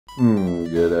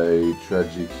G'day,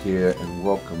 Tragic here, and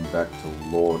welcome back to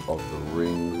Lord of the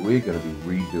Rings. We're going to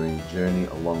be redoing Journey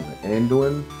Along the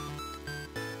Anduin,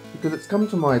 because it's come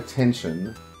to my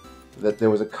attention that there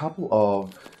was a couple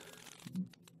of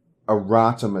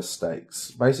errata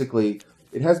mistakes. Basically,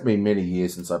 it has been many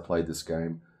years since I played this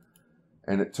game,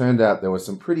 and it turned out there was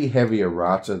some pretty heavy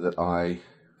errata that I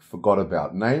forgot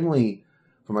about, namely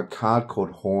from a card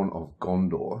called Horn of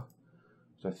Gondor.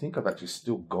 I think I've actually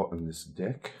still got in this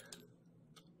deck.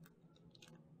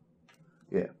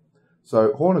 Yeah.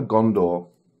 So, Horn of Gondor,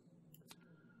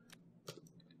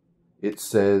 it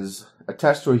says,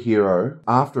 attached to a hero,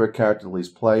 after a character leaves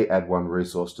play, add one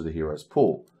resource to the hero's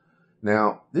pool.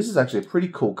 Now, this is actually a pretty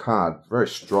cool card, very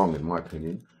strong in my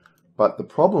opinion, but the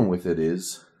problem with it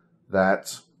is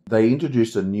that they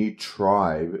introduced a new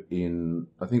tribe in,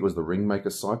 I think it was the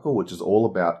Ringmaker cycle, which is all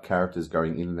about characters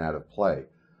going in and out of play.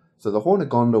 So the Horn of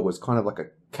Gondor was kind of like a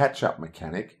catch-up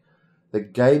mechanic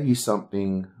that gave you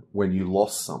something when you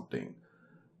lost something.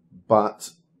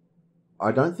 But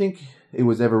I don't think it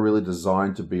was ever really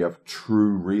designed to be a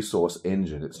true resource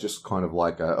engine. It's just kind of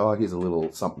like, here's a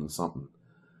little something something.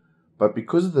 But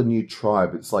because of the new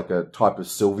tribe, it's like a type of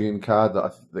Sylvian card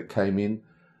that came in.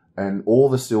 And all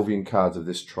the Sylvian cards of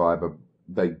this tribe,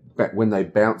 when they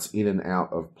bounce in and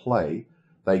out of play,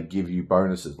 they give you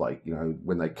bonuses, like, you know,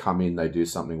 when they come in, they do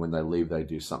something. When they leave, they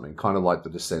do something. Kind of like the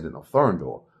Descendant of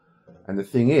Thorondor. And the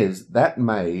thing is, that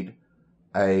made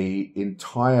a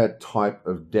entire type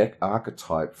of deck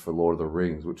archetype for Lord of the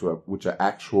Rings, which are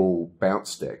actual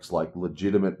bounce decks, like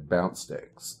legitimate bounce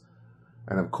decks.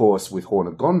 And of course, with Horn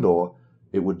of Gondor,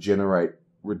 it would generate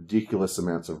ridiculous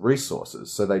amounts of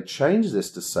resources. So they changed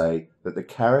this to say that the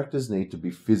characters need to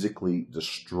be physically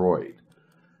destroyed.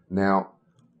 Now,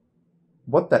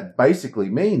 what that basically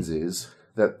means is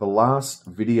that the last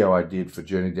video I did for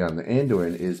Journey Down the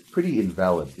Anduin is pretty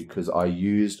invalid because I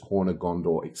used Horn of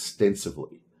Gondor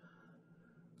extensively.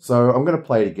 So I'm going to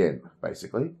play it again,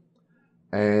 basically.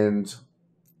 And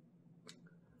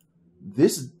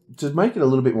this, to make it a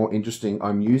little bit more interesting,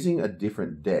 I'm using a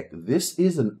different deck. This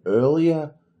is an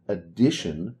earlier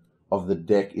edition of the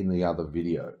deck in the other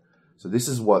video. So this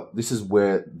is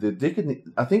where the deck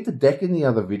I think the deck in the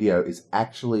other video is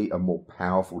actually a more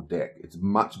powerful deck. It's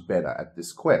much better at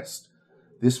this quest.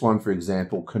 This one, for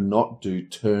example, cannot do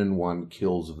turn 1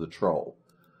 kills of the troll,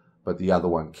 but the other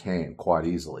one can quite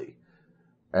easily.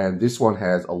 And this one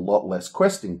has a lot less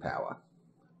questing power.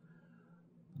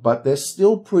 But they're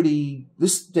still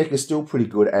this deck is still pretty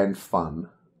good and fun.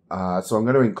 So I'm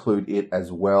going to include it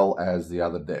as well as the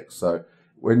other decks. So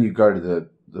when you go to the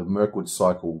Mirkwood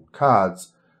cycle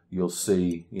cards, you'll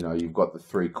see, you know, you've got the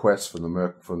 3 quests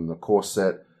from the core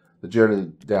set, the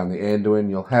Journey Down the Anduin.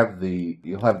 You'll have the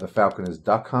Falconer's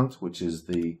Duck Hunt, which is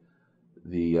the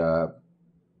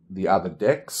other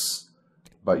decks,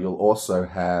 but you'll also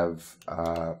have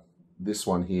this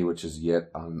one here, which is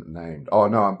yet unnamed. Oh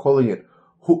no, I'm calling it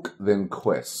Hook Then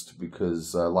Quest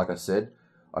because, like I said,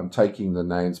 I'm taking the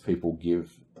names people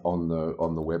give on the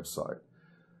website.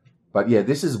 But yeah,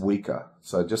 this is weaker,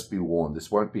 so just be warned.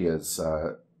 This won't be as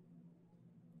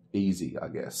easy, I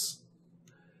guess.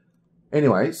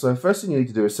 Anyway, so first thing you need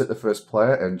to do is set the first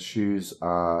player and choose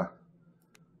our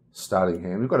starting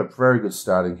hand. We've got a very good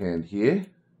starting hand here.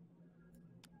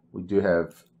 We do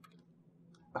have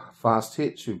Fast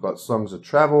Hitch, we've got Songs of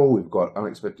Travel, we've got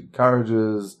Unexpected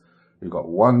Courages, we've got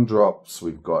 1-drops,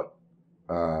 we've got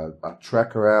a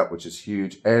Tracker Out, which is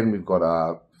huge, and we've got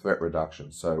our threat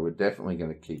reduction, so we're definitely going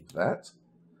to keep that.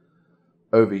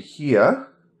 Over here,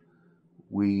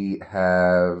 we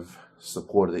have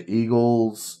Support of the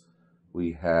Eagles.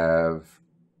 We have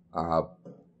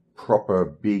proper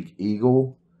Big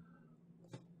Eagle,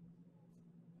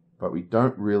 but we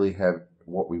don't really have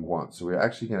what we want. So we're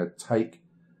actually going to take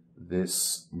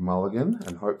this mulligan,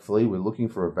 and hopefully we're looking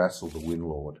for a Vassal to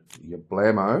Windlord. You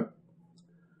blammo.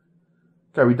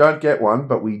 Okay, we don't get one,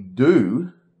 but we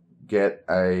do get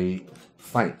a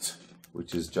Feint,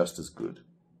 which is just as good.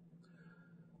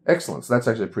 Excellent, so that's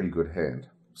actually a pretty good hand.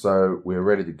 So we're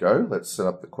ready to go. Let's set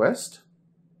up the quest.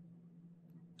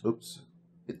 Oops,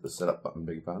 hit the setup button,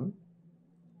 beg your pardon.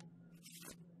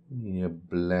 Yeah,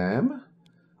 blam.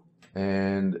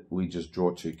 And we just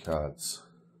draw 2 cards.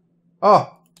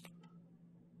 Oh!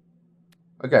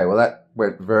 Okay, well that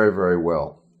went very, very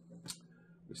well.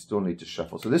 We still need to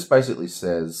shuffle. So this basically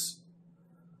says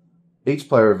each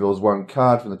player reveals 1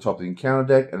 card from the top of the encounter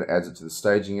deck and adds it to the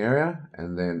staging area.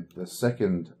 And then the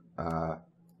second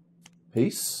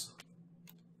piece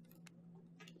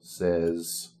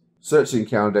says, search the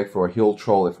encounter deck for a hill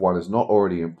troll. If one is not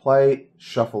already in play,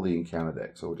 shuffle the encounter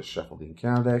deck. So we'll just shuffle the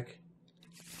encounter deck.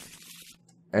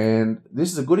 And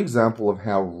this is a good example of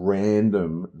how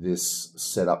random this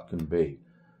setup can be.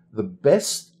 The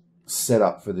best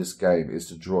setup for this game is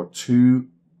to draw 2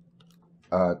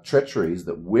 treacheries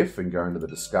that whiff and go into the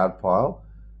discard pile,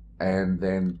 and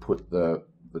then put the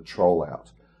troll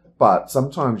out. But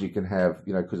sometimes you can have,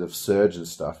 because of surge and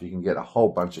stuff, you can get a whole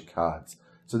bunch of cards.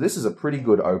 So this is a pretty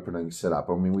good opening setup.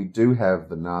 I mean, we do have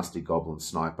the nasty goblin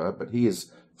sniper, but he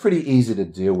is pretty easy to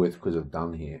deal with because of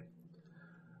done here.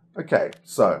 Okay,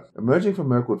 so, emerging from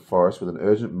Mirkwood Forest with an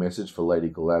urgent message for Lady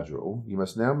Galadriel, you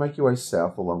must now make your way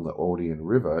south along the Aldian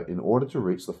River in order to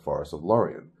reach the Forest of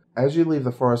Lorien. As you leave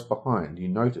the forest behind, you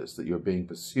notice that you are being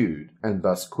pursued, and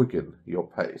thus quicken your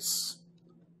pace.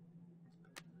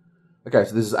 Okay,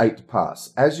 so this is 8 to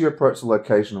pass. As you approach the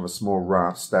location of a small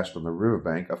raft stashed on the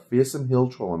riverbank, a fearsome hill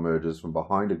troll emerges from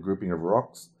behind a grouping of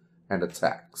rocks and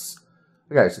attacks.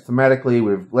 Okay, so thematically,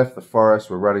 we've left the forest,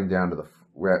 we're running down to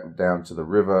the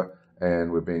river,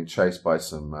 and we're being chased by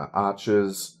some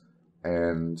archers,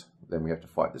 and then we have to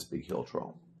fight this big hill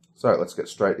troll. So let's get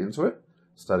straight into it,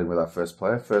 starting with our first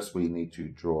player. First, we need to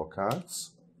draw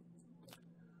cards.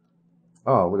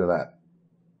 Oh, look at that.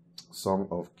 Song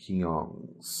of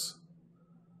Keongs.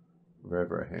 Very,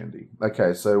 very handy.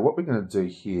 Okay, so what we're going to do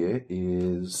here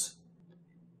is...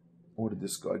 What did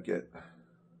this guy get?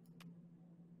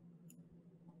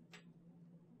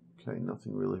 Okay,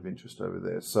 nothing really of interest over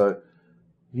there. So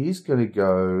he's going to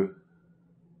go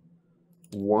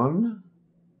 1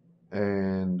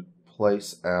 and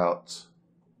place out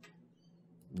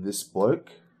this bloke.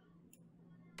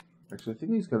 Actually, I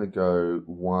think he's going to go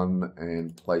 1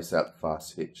 and place out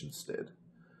Fast Hitch instead.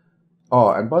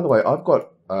 Oh, and by the way, I've got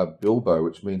Bilbo,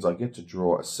 which means I get to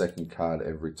draw a second card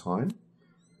every time,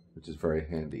 which is very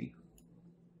handy.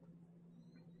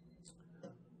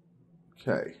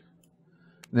 Okay.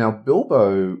 Now,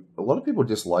 Bilbo, a lot of people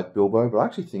dislike Bilbo, but I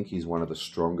actually think he's one of the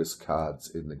strongest cards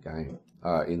in the game,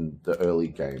 in the early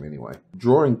game anyway.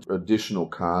 Drawing additional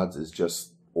cards is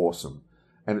just awesome.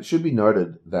 And it should be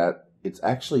noted that it's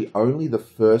actually only the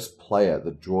first player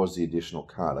that draws the additional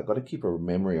card. I've got to keep a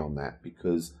memory on that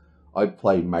because I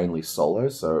play mainly solo,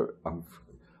 so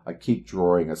I keep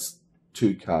drawing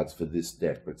 2 cards for this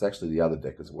deck, but it's actually the other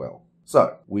deck as well.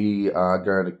 So, we are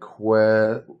going to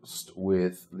quest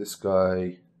with this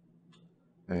guy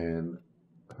and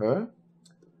her.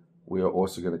 We are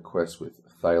also going to quest with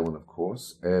Thalen, of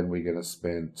course, and we're going to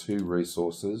spend 2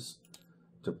 resources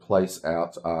to place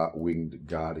out our Winged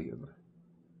Guardian.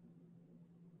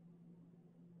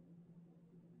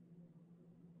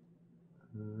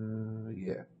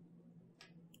 Yeah.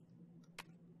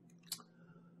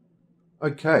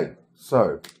 Okay,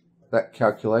 so that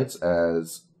calculates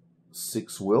as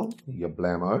 6 will, your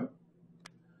blammo.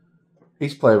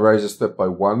 Each player raises threat by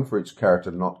 1 for each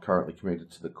character not currently committed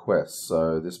to the quest.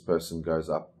 So this person goes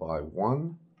up by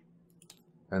 1,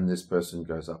 and this person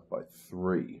goes up by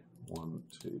 3. 1,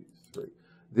 2, 3.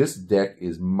 This deck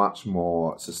is much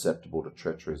more susceptible to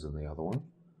treacheries than the other one.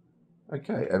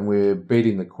 Okay, and we're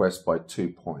beating the quest by 2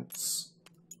 points.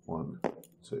 1,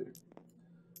 2.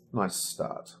 Nice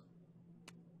start.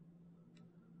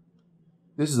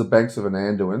 This is the banks of an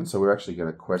Anduin, so we're actually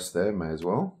going to quest there, may as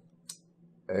well.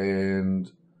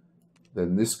 And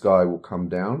then this guy will come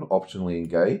down, optionally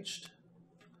engaged.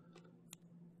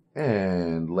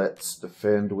 And let's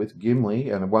defend with Gimli.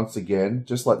 And once again,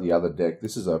 just like the other deck,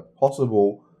 this is a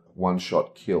possible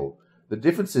one-shot kill. The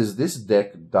difference is this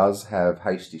deck does have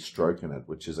Hasty Stroke in it,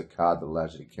 which is a card that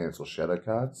allows you to cancel shadow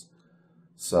cards.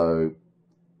 So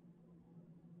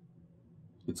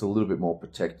it's a little bit more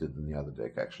protected than the other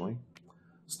deck, actually.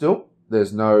 Still,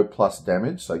 there's no plus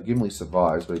damage, so Gimli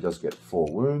survives, but he does get 4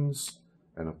 wounds.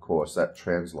 And of course, that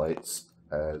translates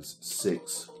as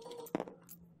 6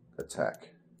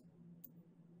 attack.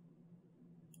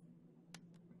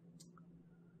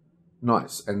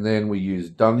 Nice. And then we use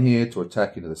Done here to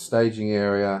attack into the staging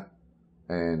area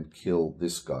and kill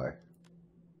this guy.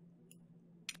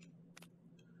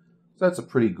 So that's a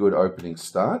pretty good opening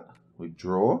start. We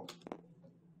draw.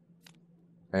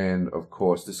 And of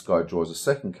course, this guy draws a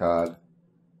second card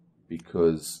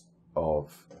because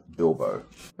of Bilbo.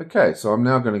 Okay, so I'm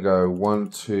now going to go 1,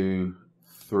 2,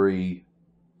 3,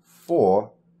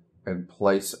 4 and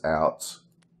place out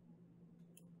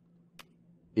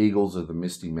Eagles of the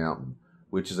Misty Mountain,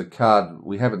 which is a card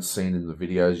we haven't seen in the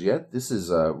videos yet. This is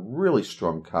a really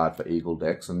strong card for Eagle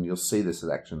decks, and you'll see this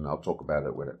in action. I'll talk about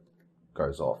it when it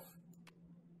goes off.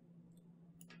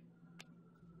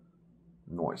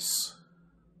 Nice.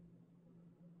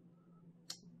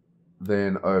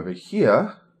 Then over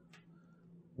here,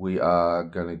 we are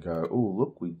going to go, oh,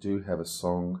 look, we do have a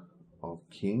Song of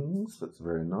Kings. That's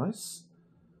very nice.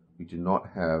 we do not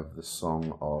have the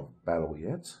Song of Battle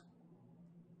yet.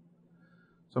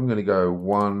 So I'm going to go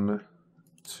 1,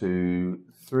 2,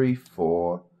 3,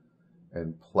 4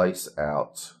 and place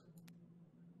out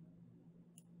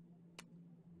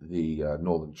the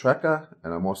Northern Tracker,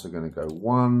 and I'm also going to go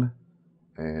 1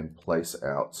 and place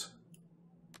out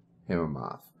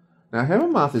Hammermarth. Now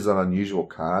Hammermarth is an unusual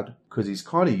card because he's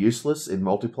kind of useless in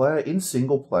multiplayer. In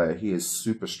single player he is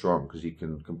super strong because you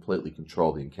can completely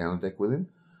control the encounter deck with him.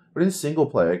 But in single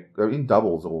player, in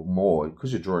doubles or more,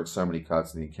 because you're drawing so many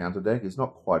cards in the encounter deck, he's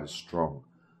not quite as strong.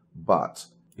 But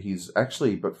he's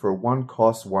actually, but for a 1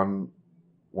 cost, one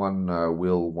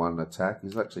will, 1 attack,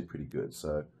 he's actually pretty good.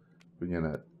 So we're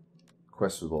going to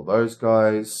quest with all those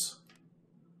guys.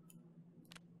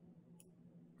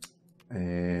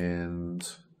 And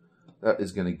that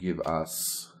is going to give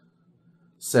us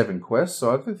 7 quests.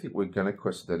 So I don't think we're going to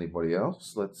quest with anybody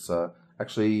else. Let's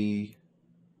actually...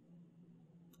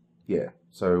 Yeah,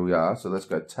 so we are. So let's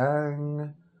go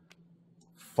Tang.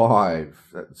 5.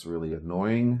 That's really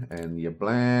annoying. And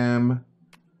Yablam.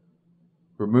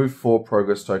 Remove 4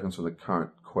 progress tokens from the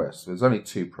current quest. There's only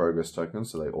 2 progress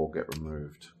tokens, so they all get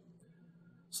removed.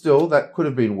 Still, that could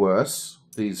have been worse.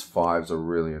 These 5s are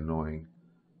really annoying.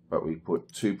 But we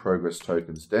put 2 progress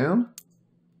tokens down.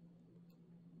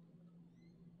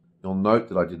 You'll note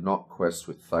that I did not quest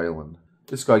with Thalen.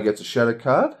 This guy gets a shadow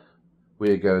card. We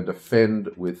are going to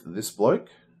defend with this bloke.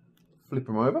 Flip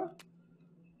him over.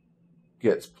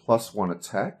 Gets +1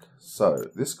 attack. So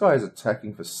this guy is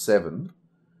attacking for 7.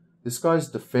 This guy's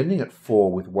defending at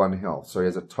 4 with 1 health. So he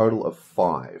has a total of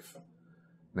 5.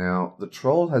 Now the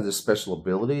troll has a special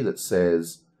ability that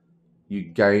says you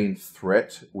gain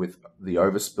threat with the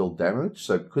overspill damage.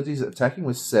 So because he's attacking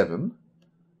with 7,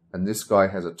 and this guy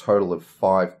has a total of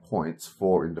 5 points,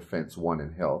 4 in defense, 1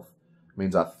 in health,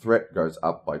 means our threat goes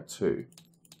up by 2,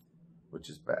 which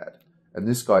is bad. And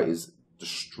this guy is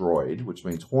destroyed, which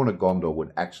means Horn of Gondor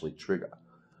would actually trigger.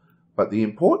 But the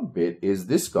important bit is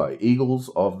this guy, Eagles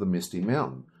of the Misty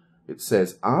Mountain. It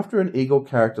says, after an eagle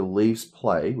character leaves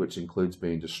play, which includes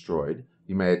being destroyed,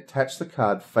 you may attach the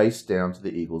card face down to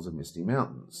the Eagles of Misty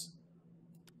Mountains.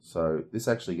 So this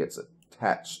actually gets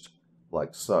attached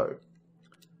like so.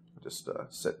 I'll just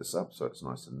set this up so it's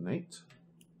nice and neat.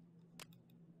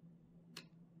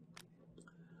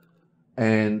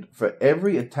 And for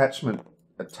every attachment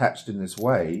attached in this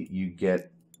way, you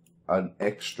get an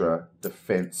extra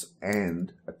defense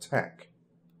and attack.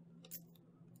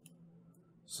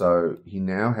 So he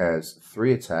now has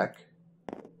 3 attack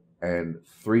and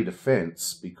 3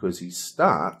 defense because he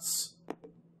starts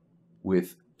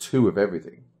with 2 of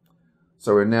everything.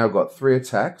 So we've now got 3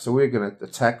 attacks. So we're going to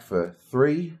attack for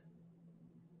 3,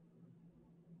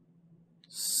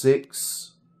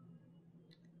 6,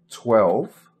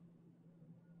 12.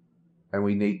 And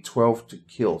we need 12 to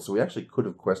kill. So we actually could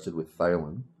have quested with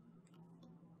Thalen.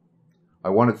 I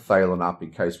wanted Thalen up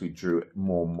in case we drew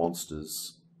more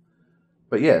monsters.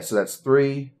 But yeah, so that's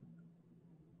 3,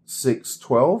 6,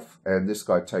 12. And this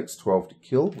guy takes 12 to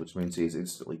kill, which means he is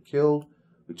instantly killed.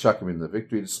 We chuck him in the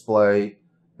victory display.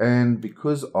 And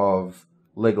because of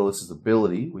Legolas's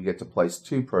ability, we get to place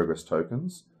 2 progress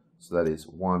tokens. So that is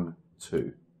 1,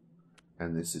 2.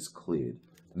 And this is cleared.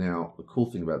 Now, the cool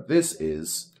thing about this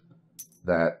is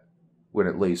that when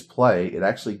it leaves play, it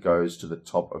actually goes to the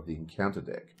top of the encounter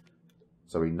deck.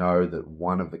 So we know that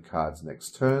one of the cards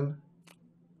next turn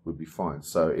would be fine.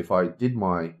 So if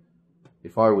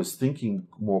I was thinking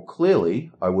more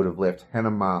clearly, I would have left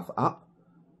Hammermarth up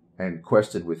and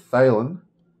quested with Thalen,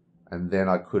 and then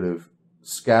I could have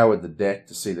scoured the deck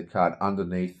to see the card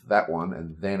underneath that one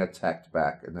and then attacked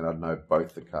back, and then I'd know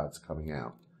both the cards coming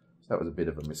out. So that was a bit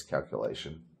of a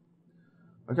miscalculation.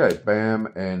 Okay,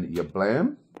 Bam and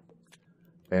Yablam.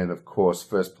 And of course,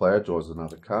 first player draws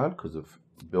another card because of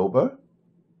Bilbo.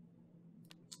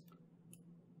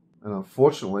 And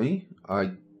unfortunately,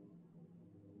 I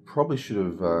probably should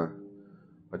have...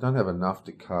 I don't have enough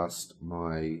to cast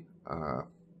my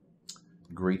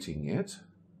greeting yet.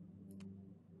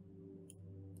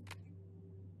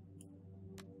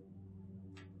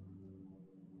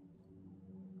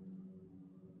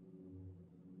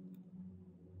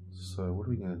 So what are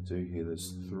we going to do here?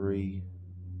 There's 3.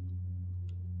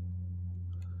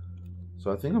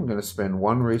 So I think I'm going to spend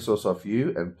 1 resource off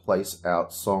you and place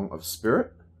out Song of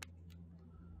Spirit.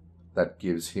 That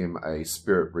gives him a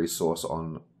spirit resource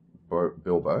on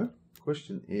Bilbo.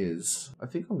 Question is, I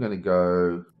think I'm going to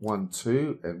go 1,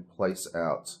 2 and place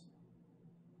out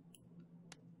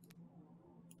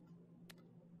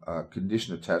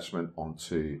condition attachment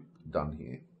onto Done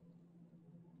here.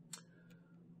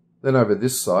 Then over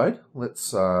this side,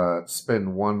 let's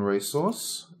spend 1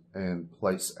 resource and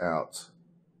place out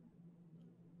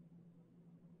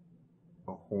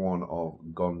a Horn of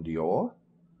Gondior.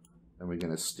 And we're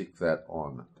going to stick that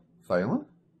on Thalen.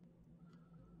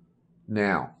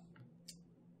 Now,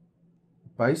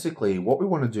 basically what we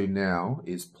want to do now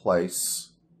is place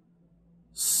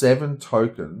 7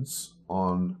 tokens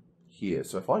on here.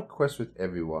 So if I quest with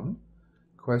everyone,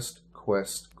 quest,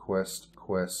 quest, quest,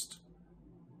 quest,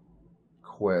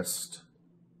 quest,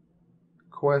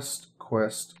 quest,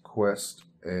 quest, quest,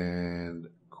 and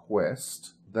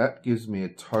quest, that gives me a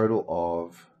total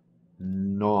of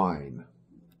 9.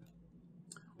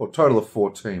 Or total of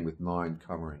 14 with 9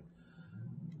 covering.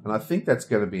 And I think that's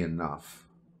going to be enough.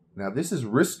 Now this is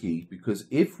risky because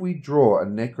if we draw a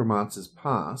Necromancer's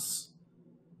Pass,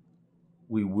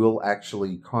 we will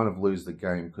actually kind of lose the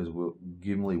game because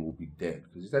Gimli will be dead.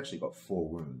 Because he's actually got 4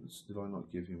 wounds. Did I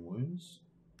not give him wounds?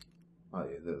 Oh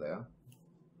yeah, there they are.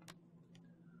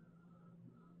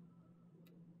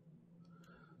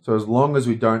 So as long as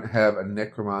we don't have a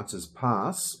Necromancer's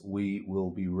Pass, we will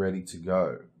be ready to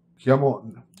go. Come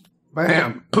on.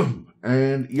 Bam!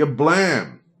 And you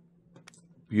blam!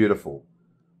 Beautiful.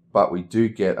 But we do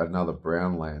get another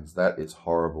brown lands. That is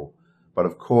horrible. But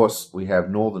of course, we have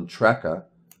Northern Tracker,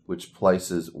 which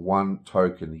places 1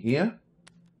 token here,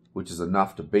 which is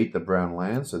enough to beat the brown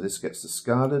land. So this gets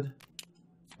discarded.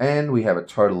 And we have a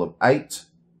total of 8.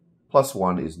 Plus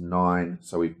 1 is 9.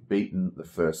 So we've beaten the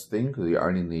first thing because we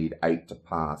only need 8 to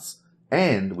pass.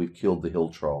 And we've killed the Hill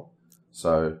Troll.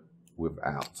 So we're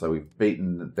out. So we've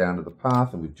beaten it down to the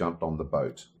path and we've jumped on the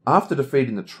boat. After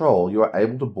defeating the troll, you are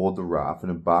able to board the raft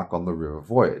and embark on the river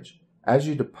voyage. As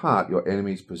you depart, your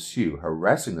enemies pursue,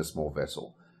 harassing the small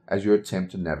vessel as you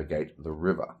attempt to navigate the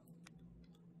river.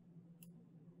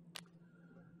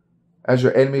 As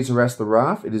your enemies harass the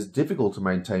raft, it is difficult to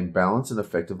maintain balance and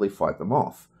effectively fight them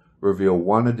off. Reveal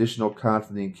 1 additional card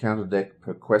from the encounter deck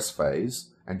per quest phase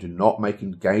and do not make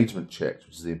engagement checks,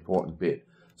 which is the important bit.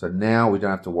 So now we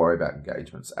don't have to worry about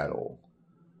engagements at all.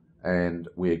 And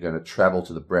we're going to travel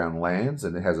to the brown lands,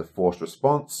 and it has a forced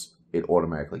response. It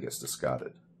automatically gets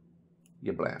discarded.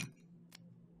 You blam.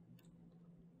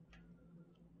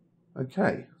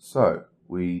 Okay, so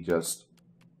we just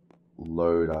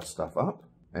load our stuff up.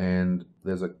 And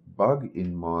there's a bug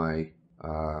in my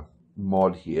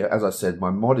mod here. As I said,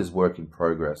 my mod is work in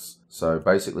progress. So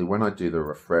basically when I do the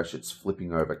refresh, it's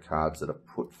flipping over cards that are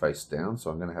put face down.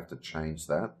 So I'm going to have to change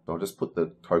that. So I'll just put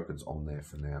the tokens on there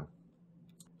for now.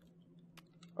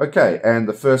 Okay, and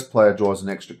the first player draws an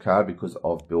extra card because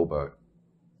of Bilbo.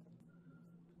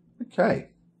 Okay,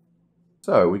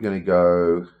 so we're going to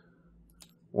go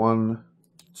 1,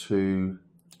 2,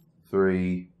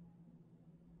 3,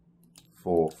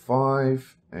 4,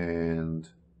 5, and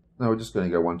no, we're just going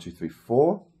to go 1, 2, 3,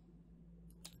 4.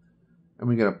 And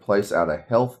we're going to place out a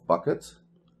health bucket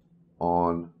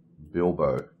on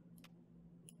Bilbo.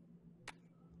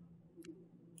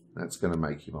 That's going to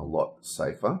make him a lot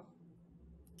safer.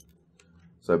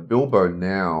 So Bilbo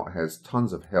now has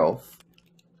tons of health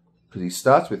because he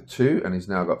starts with 2 and he's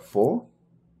now got 4,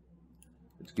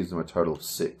 which gives him a total of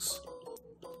 6.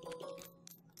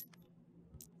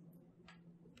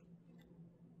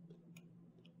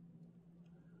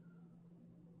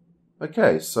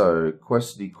 Okay, so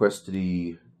questity,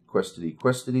 questity, questity,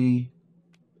 questity,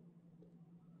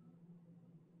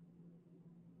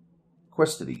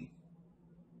 questity.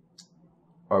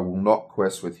 I will not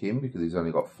quest with him because he's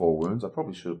only got 4 wounds. I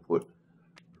probably should have put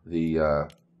the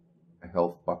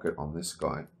health bucket on this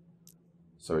guy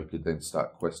so he could then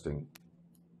start questing.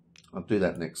 I'll do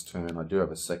that next turn. I do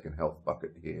have a second health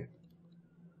bucket here.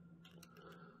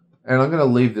 And I'm going to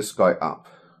leave this guy up.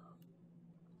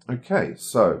 Okay,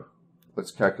 so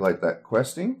let's calculate that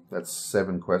questing. That's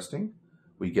 7 questing.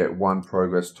 We get 1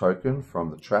 progress token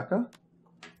from the tracker.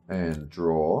 And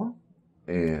draw,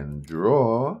 and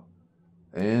draw,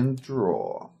 and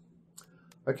draw.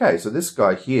 Okay, so this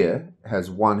guy here has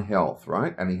 1 health,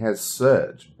 right? And he has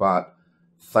Surge, but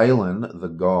Thalen, the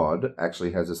god,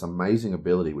 actually has this amazing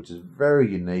ability, which is very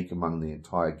unique among the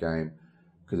entire game,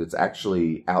 because it's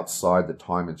actually outside the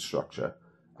timing structure,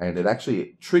 and it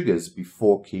actually triggers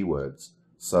before keywords,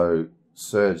 so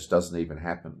Surge doesn't even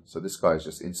happen. So this guy is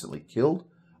just instantly killed.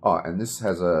 Oh, and this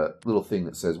has a little thing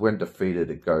that says, when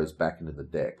defeated, it goes back into the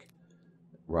deck,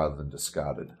 rather than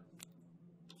discarded.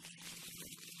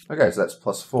 Okay, so that's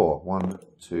plus 4. 1,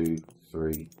 2,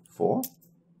 3, 4.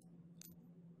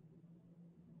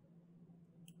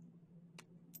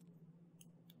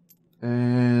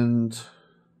 And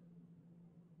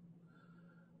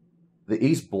the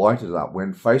East Blight is up.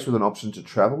 When faced with an option to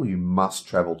travel, you must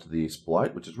travel to the East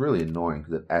Blight, which is really annoying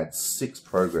because it adds 6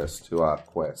 progress to our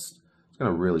quest. It's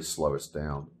going to really slow us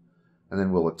down. And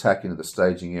then we'll attack into the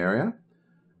staging area.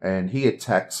 And he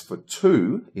attacks for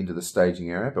 2 into the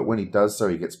staging area, but when he does so,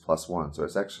 he gets +1. So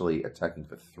it's actually attacking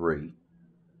for 3.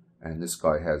 And this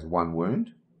guy has 1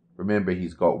 wound. Remember,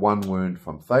 he's got 1 wound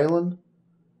from Thalen,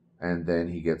 and then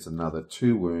he gets another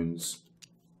 2 wounds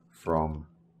from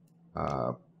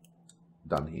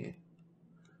done here.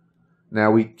 Now,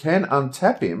 we can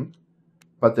untap him,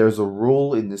 but there's a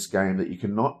rule in this game that you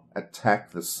cannot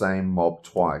attack the same mob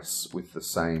twice with the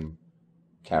same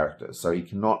character. So he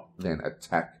cannot then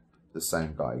attack the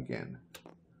same guy again.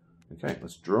 Okay,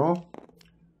 let's draw.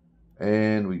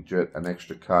 And we get an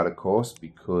extra card, of course,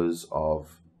 because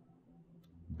of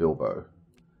Bilbo.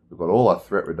 We've got all our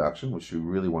threat reduction, which we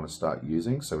really want to start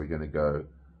using. So we're going to go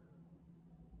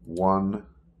 1,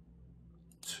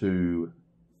 2,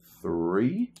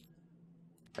 3.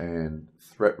 And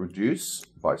threat reduce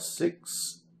by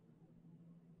 6.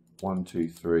 1, 2,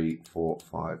 3, 4,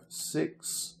 5,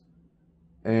 6.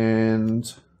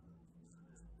 And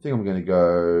I think I'm going to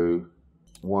go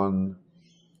 1,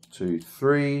 2,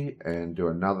 3 and do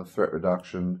another threat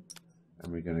reduction.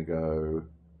 And we're going to go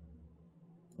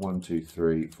 1, 2,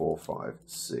 3, 4, 5,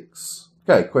 6.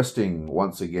 Okay, questing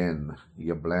once again.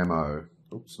 Yablamo.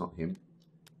 Oops, not him.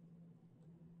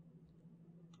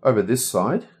 Over this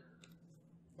side,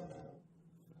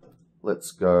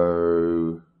 let's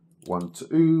go 1,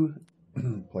 2,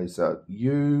 place out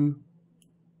you,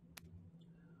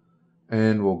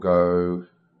 and we'll go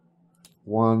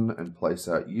 1 and place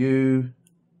out you.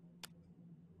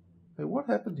 Hey, what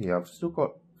happened here? I've still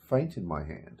got Feint in my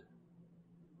hand.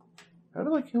 How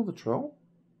did I kill the troll?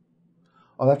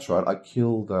 Oh, that's right. I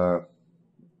killed... No,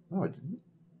 I didn't.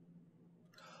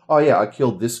 Oh, yeah, I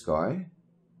killed this guy.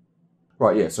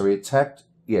 Right, yeah, so he attacked...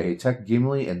 Yeah, he attacked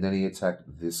Gimli, and then he attacked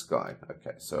this guy.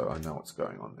 Okay, so I know what's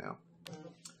going on now.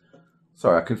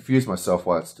 Sorry, I confused myself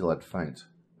while I still had Feint.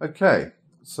 Okay,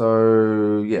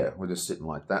 so, yeah, we're just sitting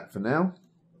like that for now.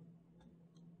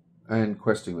 And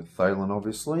questing with Thalen,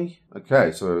 obviously.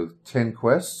 Okay, so 10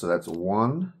 quests, so that's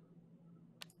 1,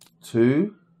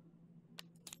 2,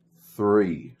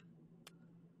 3.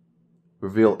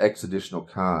 Reveal X additional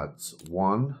cards.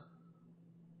 1,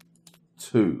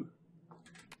 2.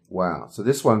 Wow. So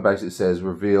this one basically says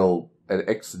reveal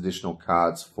X additional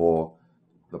cards for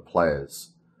the players.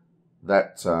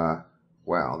 That,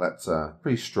 wow, that's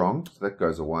pretty strong. So that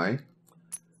goes away.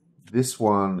 This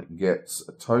one gets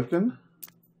a token.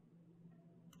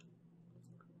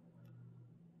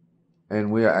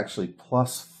 And we are actually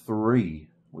 +3,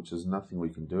 which is nothing we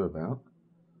can do about.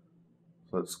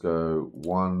 So let's go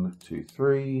 1, 2,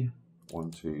 3,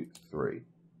 1, 2, 3.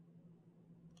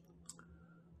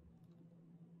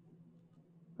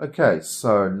 Okay,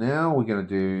 so now we're going to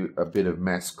do a bit of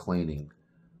mass cleaning.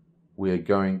 We are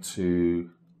going to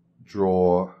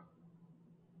draw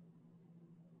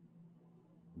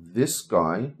this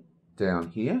guy down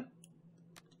here.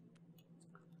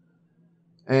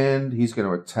 And he's going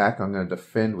to attack. I'm going to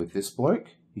defend with this bloke.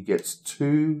 He gets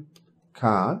 2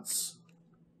 cards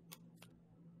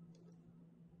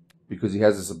because he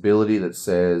has this ability that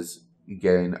says you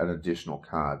gain an additional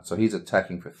card. So he's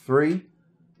attacking for 3.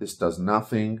 This does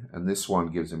nothing, and this one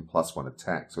gives him +1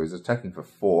 attack. So he's attacking for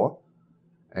 4,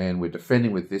 and we're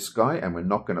defending with this guy, and we're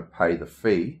not going to pay the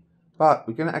fee, but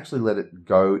we're going to actually let it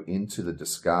go into the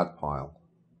discard pile.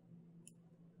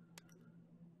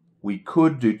 We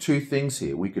could do 2 things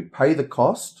here. We could pay the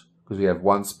cost, because we have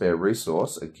 1 spare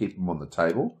resource, and keep him on the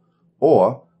table,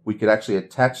 or we could actually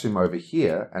attach him over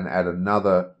here and add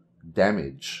another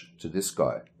damage to this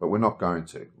guy, but we're not going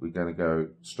to. We're going to go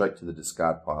straight to the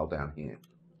discard pile down here.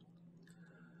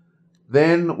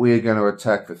 Then we're going to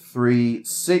attack for 3,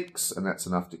 6, and that's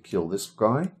enough to kill this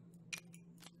guy.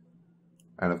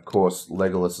 And of course,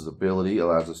 Legolas's ability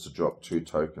allows us to drop 2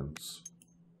 tokens.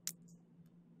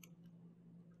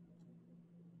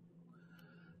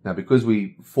 Now, because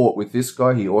we fought with this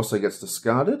guy, he also gets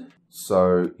discarded.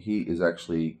 So he is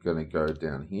actually going to go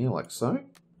down here like so.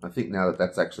 I think now that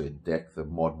that's actually a deck, the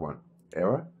mod won't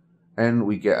error. And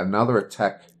we get another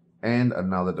attack and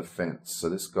another defense. So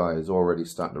this guy is already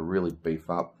starting to really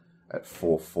beef up at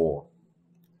 4/4,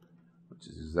 which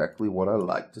is exactly what I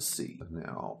like to see.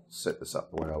 Now I'll set this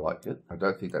up the way I like it. I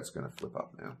don't think that's going to flip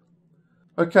up now.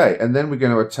 Okay, and then we're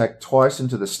going to attack twice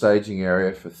into the staging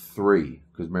area for 3,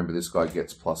 because remember this guy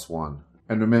gets +1.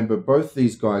 And remember, both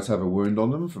these guys have a wound on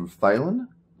them from Thalen.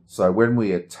 So when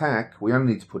we attack, we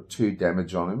only need to put 2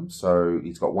 damage on him. So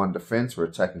he's got 1 defense. We're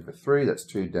attacking for 3. That's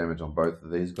 2 damage on both of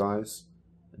these guys.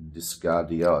 Discard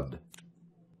the odd.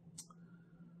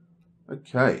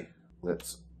 Okay,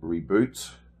 let's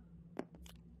reboot.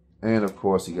 And of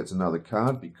course he gets another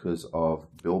card because of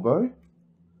Bilbo.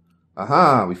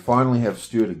 Aha! We finally have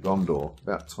Steward of Gondor.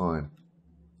 About time.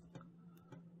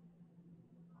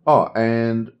 Oh,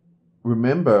 and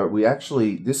remember,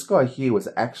 this guy here was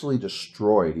actually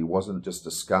destroyed. He wasn't just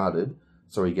discarded.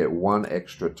 So we get one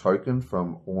extra token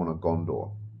from Horn of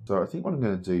Gondor. So I think what I'm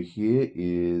going to do here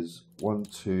is 1,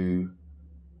 2,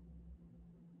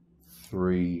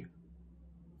 3,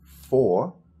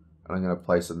 4. And I'm going to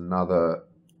place a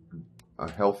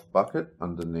health bucket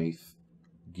underneath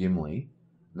Gimli.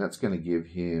 And that's going to give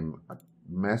him a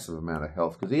massive amount of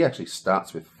health. Because he actually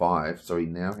starts with 5. So he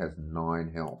now has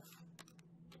 9 health.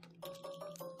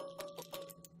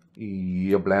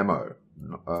 Yablamo.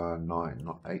 9,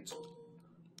 not 8.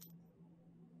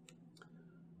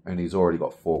 And he's already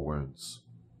got 4 wounds.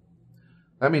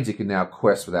 That means he can now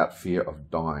quest without fear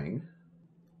of dying.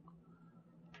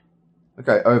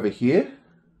 Okay, over here,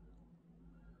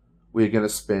 we're going to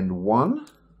spend 1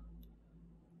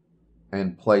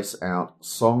 and place out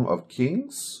Song of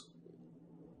Kings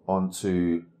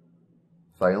onto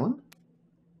Thalen.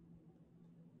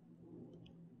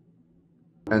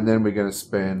 And then we're going to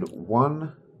spend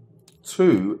 1,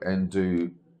 2 and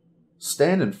do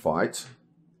Stand and Fight.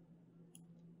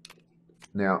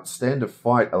 Now, Stand and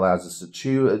Fight allows us to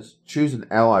choose an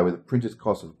ally with a printed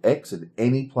cost of X in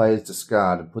any player's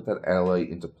discard and put that ally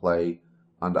into play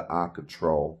under our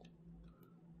control.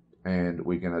 And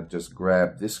we're going to just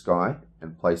grab this guy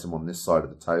and place him on this side of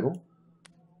the table.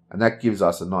 And that gives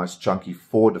us a nice chunky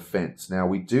 4 defense. Now,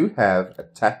 we do have a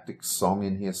Tactics Song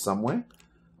in here somewhere.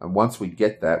 And once we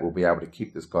get that, we'll be able to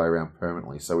keep this guy around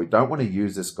permanently. So we don't want to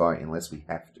use this guy unless we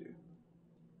have to.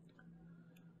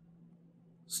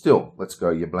 Still, let's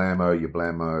go Yablamo,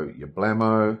 Yablamo,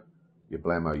 Yablamo,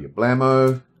 Yablamo,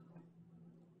 Yablamo,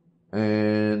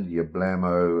 and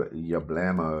Yablamo,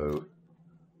 Yablamo.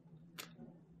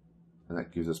 And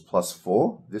that gives us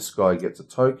 +4. This guy gets a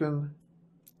token,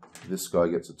 this guy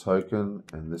gets a token,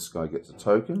 and this guy gets a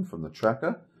token from the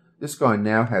tracker. This guy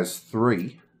now has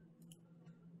 3.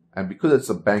 And because it's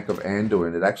a Bank of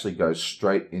Anduin, it actually goes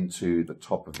straight into the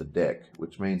top of the deck,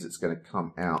 which means it's going to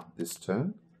come out this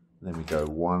turn. And then we go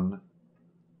 1,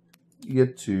 you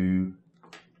get 2.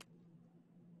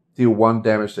 Deal 1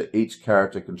 damage to each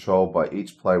character controlled by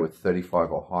each player with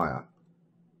 35 or higher.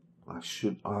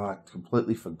 I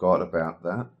completely forgot about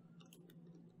that.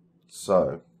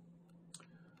 So,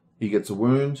 he gets a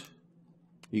wound,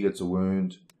 he gets a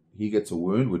wound, he gets a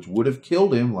wound, which would have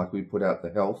killed him, like we put out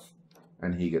the health,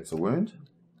 and he gets a wound.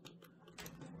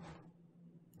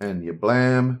 And you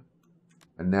blam,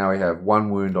 and now we have 1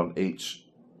 wound on each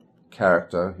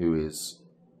character who is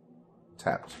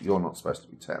tapped. You're not supposed to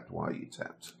be tapped. Why are you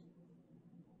tapped?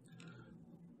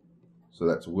 So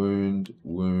that's wound,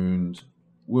 wound,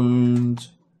 wound,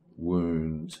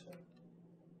 wound,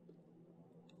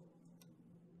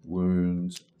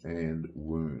 wound, and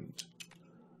wound.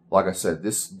 Like I said,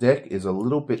 this deck is a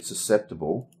little bit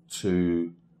susceptible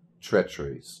to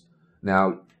treacheries.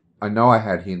 Now, I know I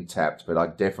had him tapped, but I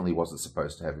definitely wasn't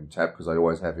supposed to have him tapped because I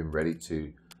always have him ready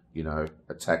to, you know,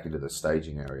 attack into the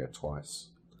staging area twice.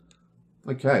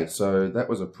 Okay, so that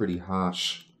was a pretty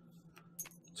harsh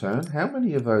turn. How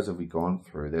many of those have we gone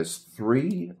through? There's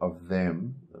 3 of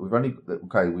them. We've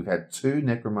had 2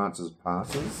 Necromancer's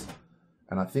passes,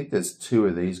 and I think there's 2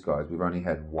 of these guys. We've only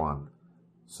had 1.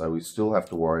 So we still have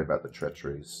to worry about the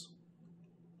treacheries.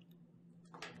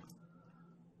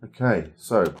 Okay,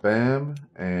 so bam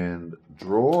and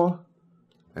draw.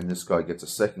 And this guy gets a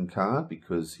second card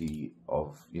because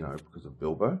because of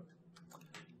Bilbo.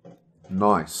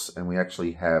 Nice. And we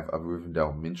actually have a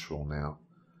Rivendell Minstrel now.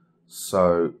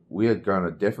 So we are going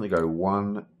to definitely go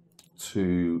 1,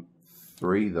 2,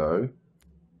 3 though.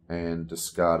 And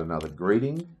discard another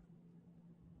greeting.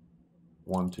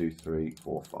 1, 2, 3,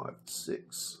 4, 5,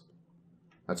 6.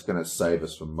 That's going to save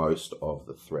us from most of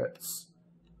the threats.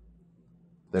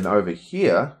 Then over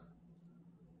here,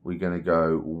 we're going to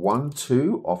go 1,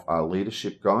 2 off our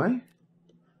leadership guy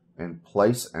and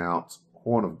place out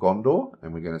Horn of Gondor,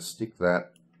 and we're going to stick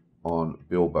that on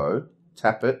Bilbo,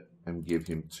 tap it, and give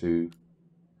him 2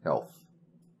 health.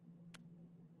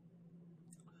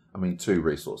 2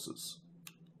 resources.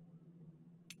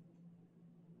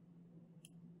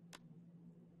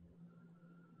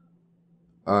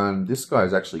 And this guy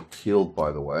is actually killed,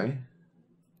 by the way.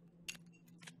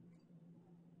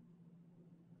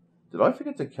 Did I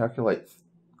forget to calculate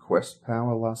quest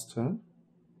power last turn?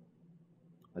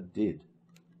 I did.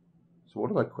 So what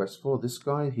did I quest for? This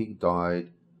guy, he died.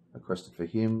 I quested for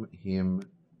him, him,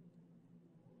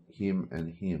 him,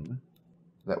 and him.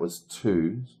 That was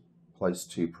 2. Place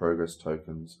 2 progress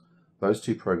tokens. those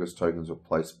 2 progress tokens were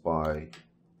placed by...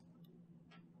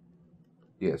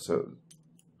 Yeah, so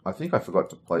I think I forgot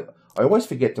to place... I always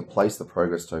forget to place the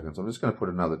progress tokens. I'm just going to put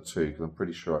another 2 because I'm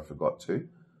pretty sure I forgot to.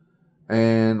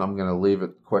 And I'm going to leave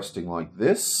it questing like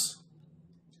this.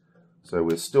 So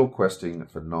we're still questing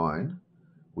for 9.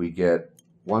 We get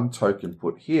 1 token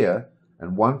put here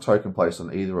and 1 token placed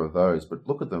on either of those. But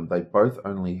look at them. They both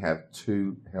only have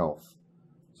 2 health.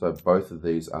 So both of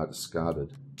these are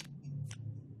discarded.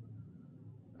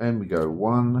 And we go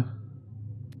 1,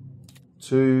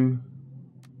 2,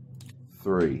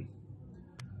 3.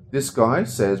 This guy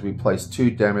says we place 2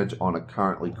 damage on a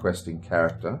currently questing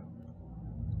character.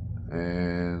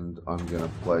 And I'm going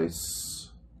to place...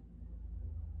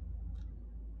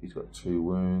 He's got 2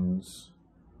 wounds.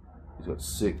 He's got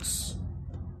 6,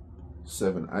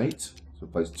 7, 8. So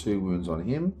place 2 wounds on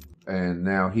him. And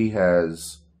now he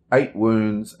has 8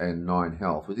 wounds and 9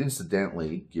 health, which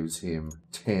incidentally gives him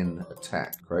 10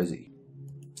 attack. Crazy.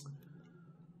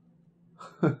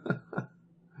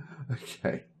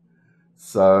 Okay.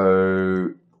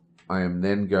 So I am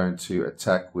then going to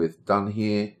attack with Done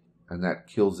here, and that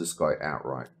kills this guy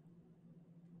outright.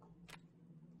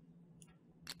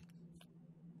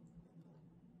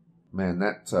 Man,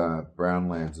 that Brown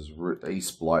Lands,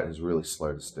 East Blight has really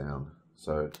slowed us down.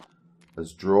 So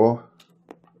let's draw.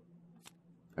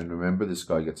 And remember, this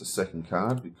guy gets a second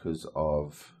card because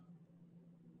of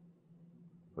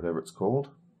whatever it's called.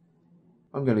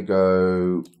 I'm going to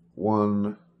go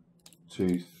 1,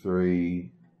 2,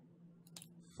 3,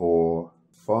 4,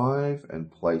 5 and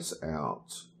place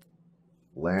out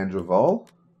Landravol.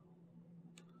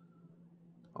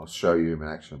 I'll show you him in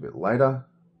action a bit later.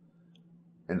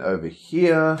 And over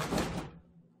here,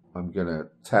 I'm going to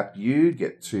tap you,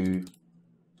 get 2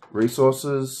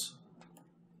 resources.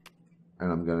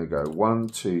 And I'm going to go 1,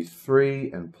 2,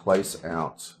 3 and place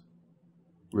out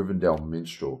Rivendell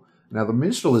Minstrel. Now the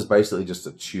Minstrel is basically just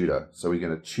a tutor. So we're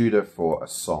going to tutor for a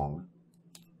song.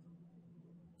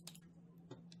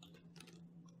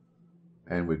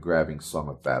 And we're grabbing Song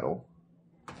of Battle.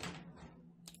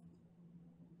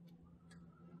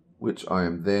 Which I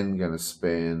am then going to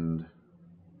spend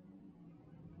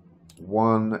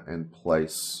 1 and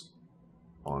place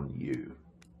on you.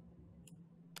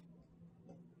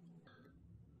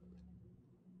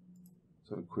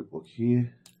 So a quick look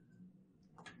here.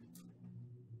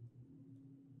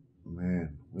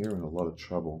 Man, we're in a lot of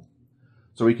trouble.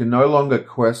 So we can no longer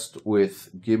quest with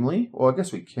Gimli. Or I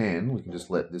guess we can. We can just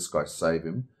let this guy save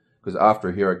him. Because after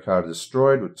a hero card is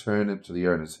destroyed, return it to the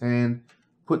owner's hand.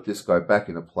 Put this guy back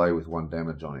into play with 1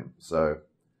 damage on him. So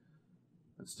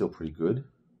that's still pretty good.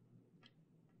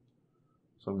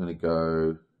 So I'm going to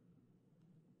go...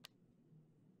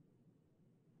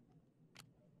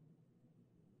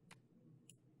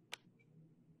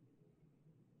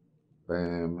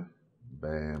 Bam,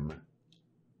 bam.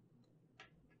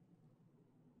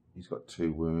 He's got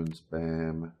 2 wounds.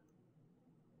 Bam.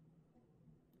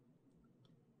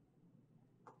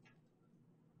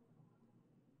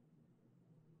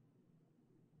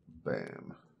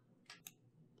 Bam.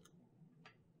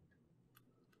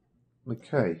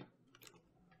 Okay.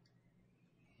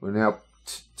 We're now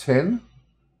 10.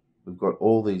 We've got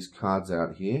all these cards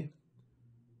out here.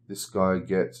 This guy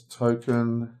gets a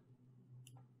token.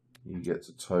 He gets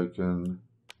a token.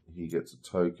 He gets a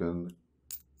token.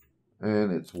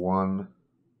 And it's 1.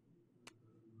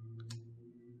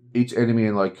 Each enemy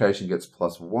in location gets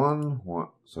 +1.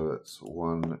 So that's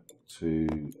 1,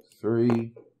 2,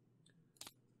 3.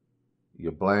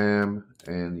 Your blam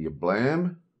and your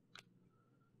blam.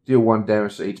 Deal 1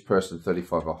 damage to each person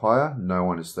 35 or higher. No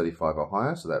one is 35 or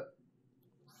higher, so that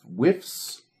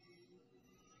whiffs.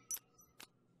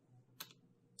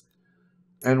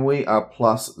 And we are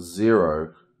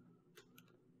 +0.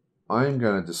 I'm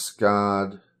going to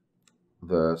discard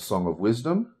the Song of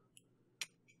Wisdom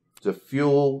to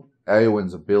fuel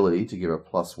Eowyn's ability to give a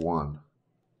 +1.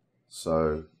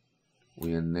 So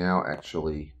we are now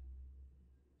actually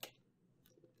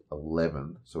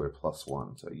 11, so we're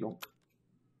 +1. So yonk.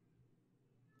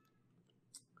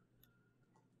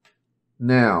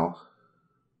 Now,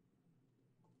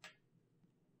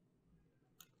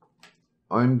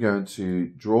 I'm going to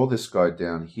draw this guy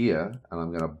down here, and I'm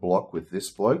going to block with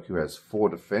this bloke who has 4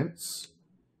 defense.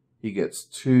 He gets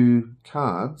 2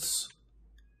 cards.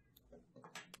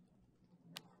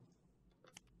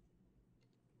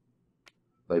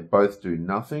 They both do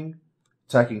nothing.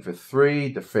 Attacking for 3,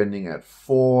 defending at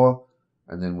 4,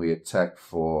 and then we attack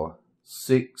for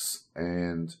 6,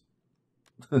 and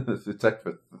attack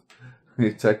for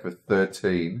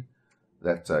 13.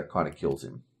 That kind of kills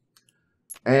him.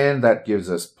 And that gives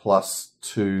us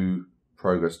 +2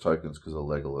 progress tokens because of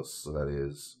Legolas. So that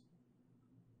is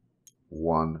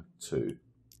 1, 2.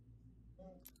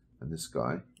 And this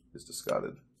guy is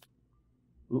discarded.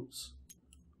 Oops.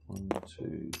 1,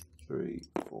 2, 3,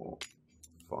 4,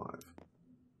 5.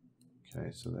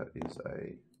 Okay, so that is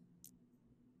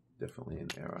definitely an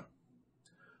error.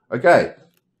 Okay,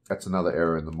 that's another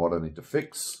error in the mod I need to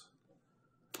fix.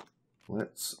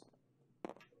 Let's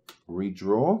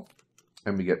redraw.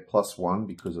 And we get +1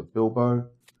 because of Bilbo.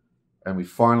 And we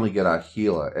finally get our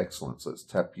healer. Excellent. So let's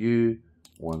tap you.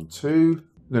 1, 2.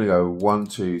 I'm going to go 1,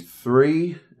 2,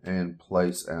 3 and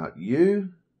place out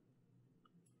you.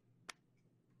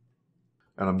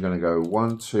 And I'm going to go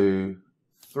 1, 2,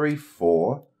 3,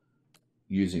 4,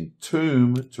 using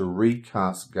Tomb to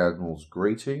recast Gagnal's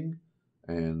Greeting.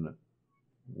 And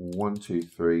 1, 2,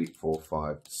 3, 4,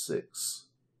 5, 6.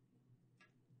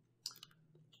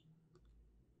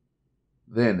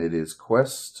 Then it is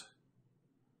quest,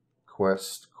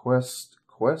 quest, quest,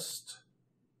 quest,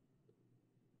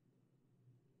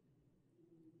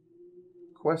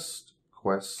 quest,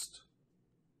 quest.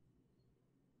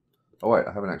 Oh wait,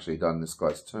 I haven't actually done this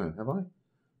guy's turn, have I?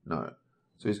 No.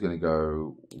 So he's going to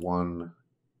go 1,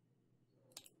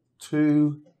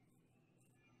 2,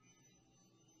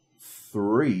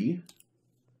 3,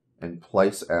 and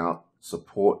place out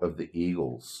Support of the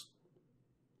Eagles.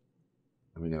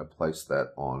 And we're going to place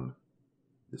that on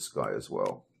this guy as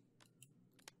well.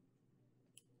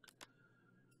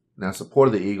 Now, Support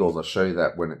of the Eagles, I'll show you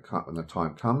that when the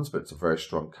time comes, but it's a very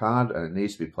strong card, and it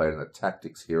needs to be played in a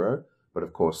Tactics hero. But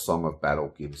of course, Song of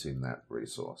Battle gives him that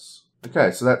resource.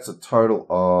 Okay, so that's a total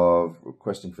of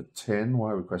requesting for 10.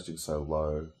 Why are we requesting so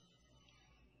low?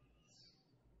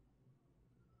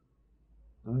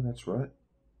 No, that's right.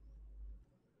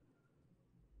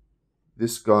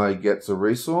 This guy gets a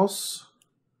resource.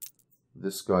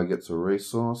 This guy gets a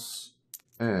resource.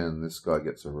 And this guy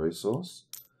gets a resource.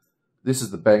 This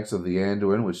is the Banks of the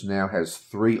Anduin, which now has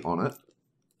 3 on it.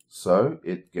 So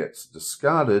it gets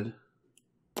discarded,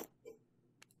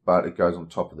 but it goes on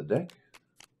top of the deck.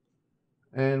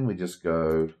 And we just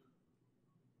go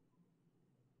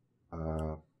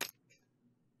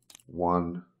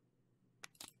 1,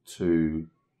 2,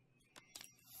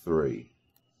 3.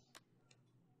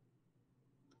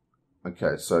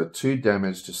 Okay, so 2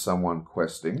 damage to someone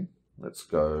questing. Let's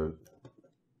go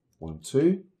 1,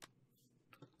 2.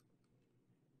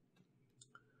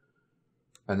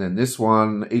 And then this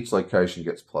one, each location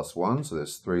gets +1. So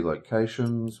there's 3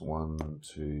 locations. 1,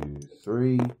 2,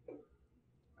 3.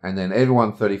 And then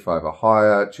everyone 35 or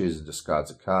higher chooses and discards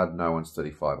a card. No one's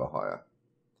 35 or higher.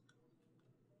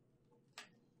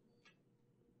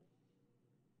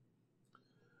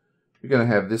 We're going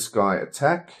to have this guy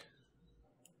attack,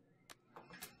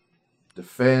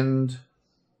 defend.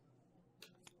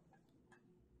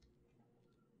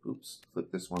 Oops,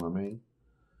 flip this one, I mean.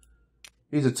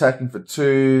 He's attacking for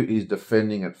 2. He's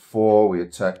defending at 4. We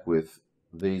attack with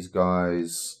these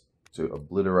guys to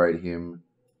obliterate him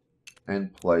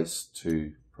and place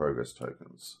 2 progress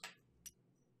tokens.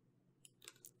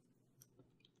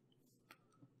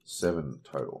 7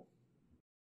 total.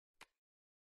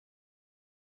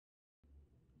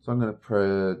 So I'm going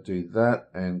to do that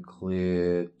and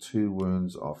clear 2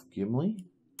 wounds off Gimli.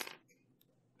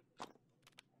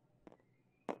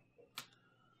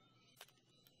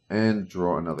 And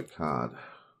draw another card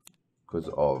because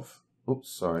of, oops,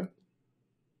 sorry.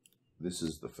 This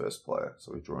is the first player,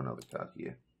 so we draw another card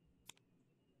here.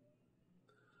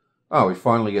 Oh, we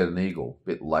finally get an eagle,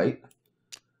 bit late.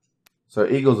 So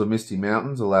Eagles of Misty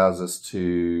Mountains allows us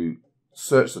to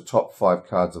search the top 5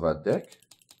 cards of our deck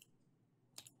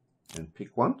and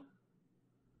pick one.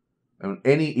 And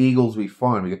any eagles we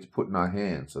find, we get to put in our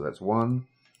hand. So that's 1,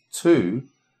 2.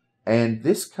 And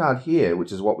this card here,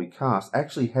 which is what we cast,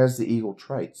 actually has the eagle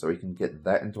trait, so we can get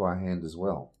that into our hand as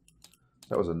well.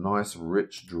 That was a nice,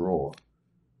 rich draw.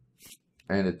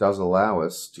 And it does allow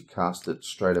us to cast it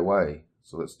straight away.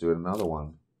 So let's do another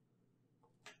one.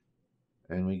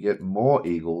 And we get more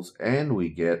eagles, and we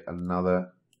get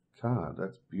another card.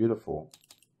 That's beautiful.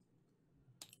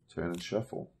 Turn and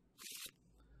shuffle.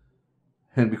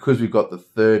 And because we've got the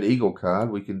 3rd eagle card,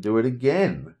 we can do it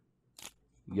again.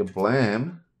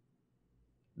 Yablam.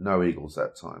 No eagles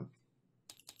that time.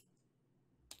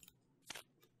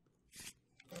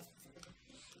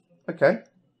 Okay.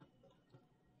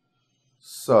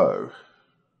 So,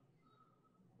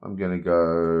 I'm going to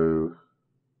go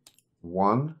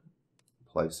 1,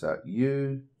 place out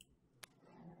you,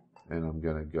 and I'm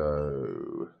going to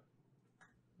go,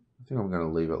 I think I'm going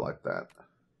to leave it like that.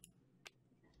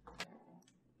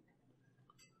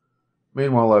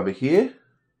 Meanwhile, over here,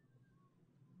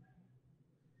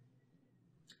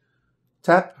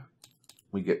 Tap,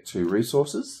 we get 2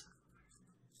 resources.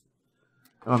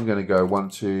 And I'm going to go 1,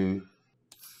 2,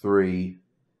 3,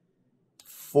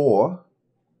 4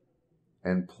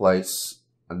 and place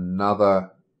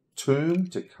another tomb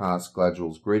to cast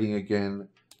Gladriel's Greeting again.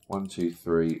 1, 2,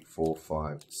 3, 4,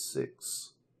 5,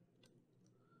 6.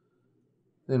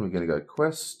 Then we're going to go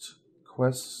quest,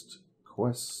 quest,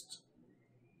 quest,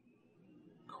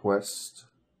 quest,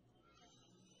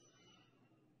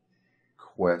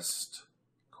 quest,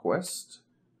 quest.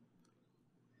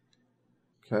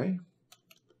 Okay.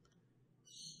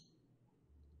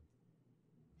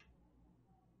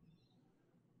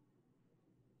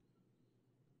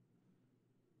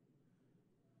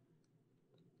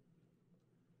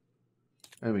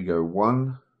 And we go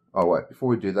 1. Oh wait, before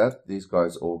we do that, these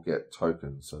guys all get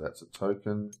tokens. So that's a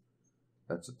token,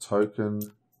 that's a token,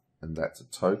 and that's a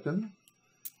token.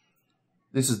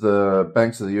 This is the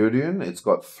Banks of the Anduin. It's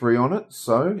got 3 on it,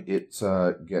 so it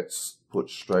gets put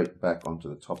straight back onto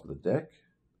the top of the deck.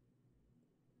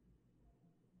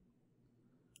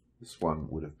 This one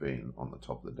would have been on the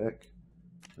top of the deck,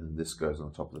 and this goes on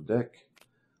the top of the deck.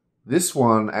 This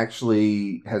one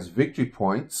actually has victory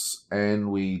points,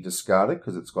 and we discard it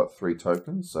because it's got 3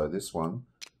 tokens. So this one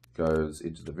goes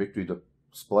into the victory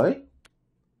display.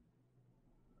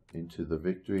 Into the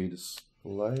victory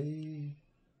display.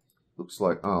 Looks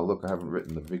like, oh look, I haven't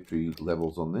written the victory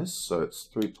levels on this, so it's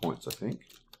 3 points, I think.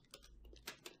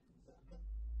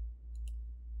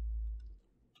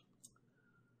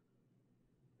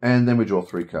 And then we draw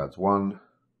 3 cards. 1,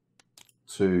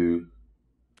 2.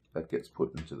 That gets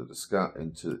put into the discard,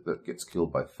 that gets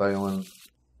killed by Thalen,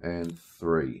 and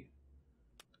 3.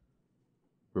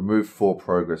 Remove 4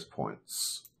 progress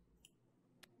points.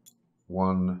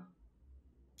 1,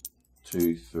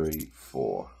 2, 3,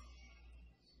 4.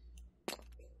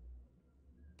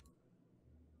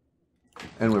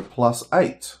 And we're plus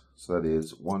 8. So that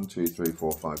is 1, 2, 3,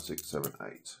 4, 5, 6, 7,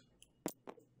 8.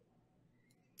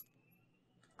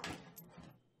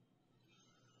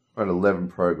 We're at 11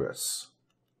 progress.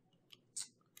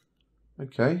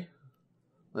 Okay,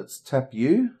 let's tap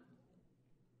you,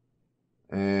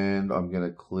 and I'm going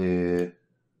to clear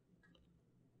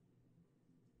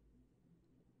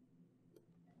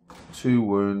 2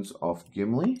 wounds off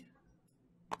Gimli,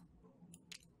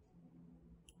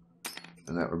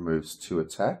 and that removes 2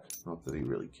 attack. Not that he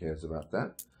really cares about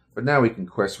that, but now we can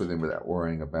quest with him without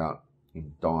worrying about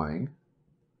him dying.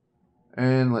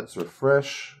 And let's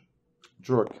refresh,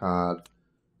 draw a card.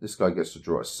 This guy gets to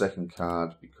draw a 2nd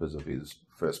card because of his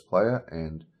first player,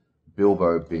 and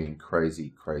Bilbo being crazy,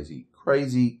 crazy,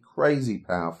 crazy, crazy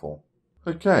powerful.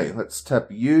 Okay, let's tap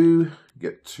you,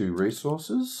 get 2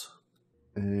 resources,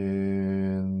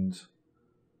 and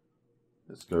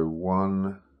let's go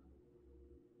 1,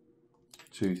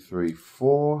 2, 3,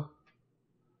 4.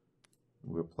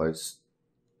 We'll place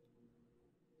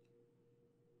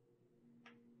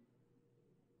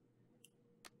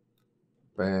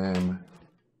bam.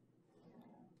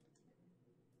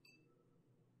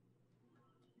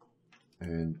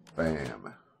 And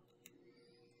bam.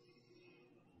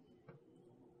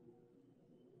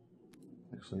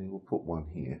 Actually, we'll put 1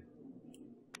 here.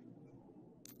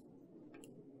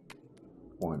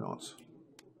 Why not?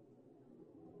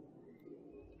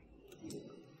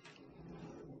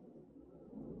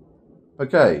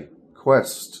 Okay,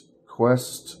 quest,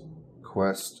 quest,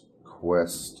 quest,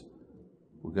 quest.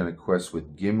 We're going to quest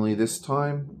with Gimli this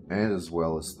time, and as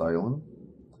well as Thalen.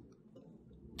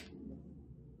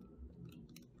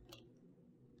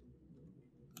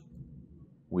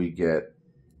 We get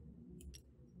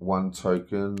 1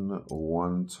 token,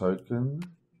 1 token,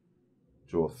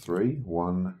 draw 3,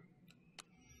 1.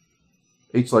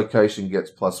 Each location gets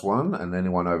 +1, and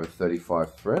anyone over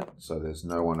 35 threat, so there's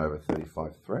no one over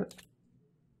 35 threat.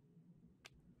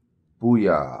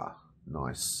 Booyah,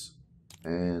 nice.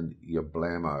 And your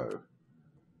blammo.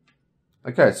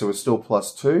 Okay, so we're still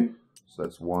 +2, so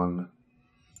that's 1,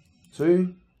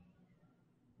 2,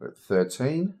 we're at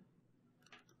 13.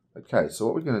 Okay, so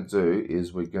what we're going to do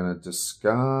is we're going to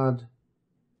discard.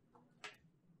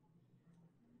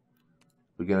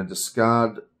 We're going to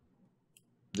discard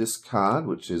this card,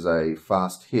 which is a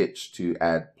fast hitch, to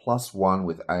add +1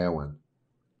 with Anduin,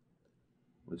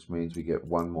 which means we get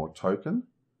 1 more token,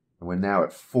 and we're now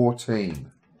at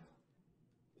 14.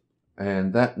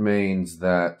 And that means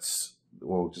that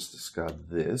we'll just discard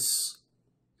this.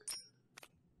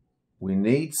 We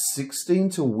need 16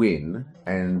 to win,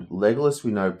 and Legolas,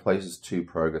 we know, places 2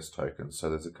 progress tokens. So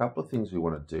there's a couple of things we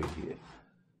want to do here.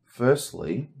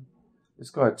 Firstly, this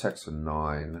guy attacks for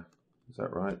 9. Is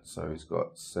that right? So he's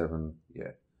got 7,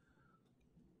 yeah.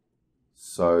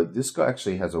 So this guy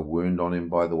actually has a wound on him,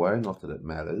 by the way, not that it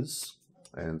matters.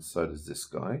 And so does this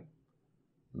guy.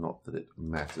 Not that it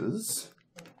matters.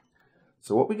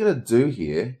 So what we're going to do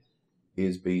here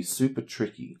is be super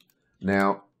tricky.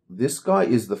 Now, this guy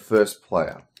is the first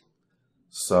player.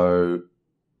 So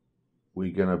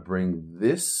we're going to bring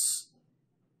this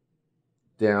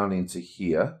down into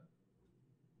here.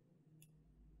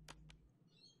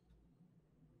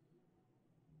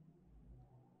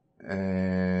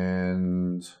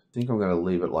 And I think I'm going to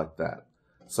leave it like that.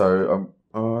 So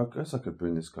I guess I could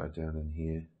bring this guy down in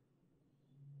here.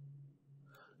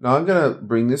 Now I'm going to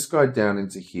bring this guy down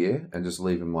into here and just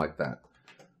leave him like that.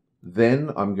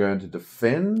 Then I'm going to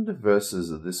defend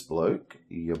versus this bloke,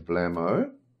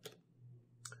 Yablamo.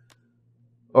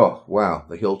 Oh, wow,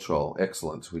 the hill troll.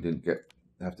 Excellent. We didn't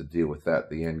have to deal with that at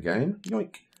the end game.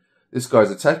 Yoink. This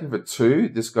guy's attacking for 2.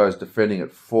 This guy's defending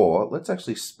at 4. Let's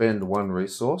actually spend 1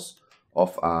 resource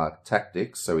off our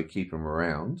tactics so we keep him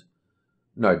around.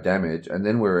 No damage. And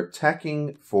then we're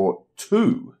attacking for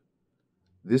 2.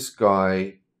 This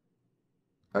guy...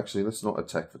 Actually, let's not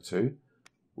attack for 2.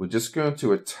 We're just going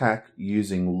to attack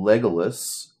using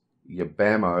Legolas,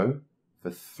 Yabamo,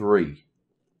 for 3.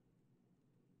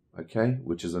 Okay?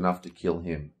 Which is enough to kill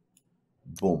him.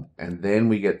 Boom. And then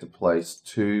we get to place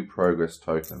 2 progress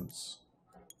tokens.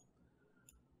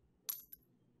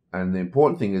 And the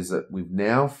important thing is that we've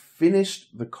now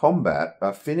finished the combat,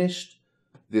 finished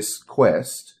this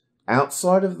quest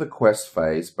outside of the quest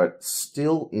phase, but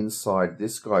still inside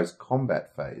this guy's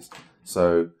combat phase.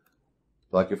 So,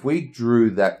 like if we drew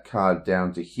that card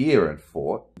down to here and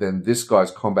fought, then this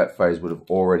guy's combat phase would have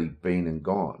already been and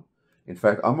gone. In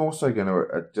fact, I'm also going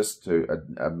to, just to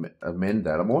amend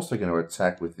that, I'm also going to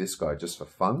attack with this guy just for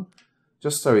fun.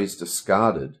 Just so he's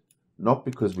discarded. Not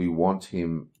because we want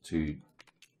him to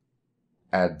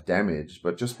add damage,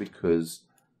 but just because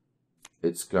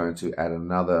it's going to add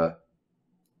another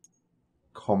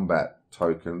combat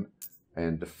token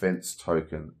and defense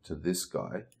token to this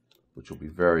guy, which will be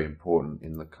very important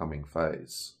in the coming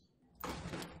phase.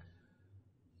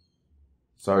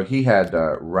 So he had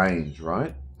range,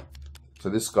 right? So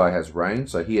this guy has range,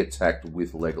 so he attacked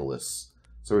with Legolas.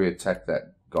 So he attacked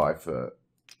that guy for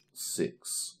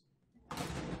 6.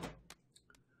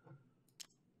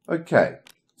 Okay,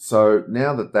 so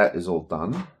now that that is all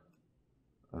done,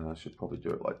 I should probably do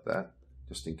it like that,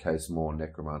 just in case more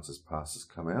Necromancer's passes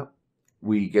come out.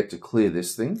 We get to clear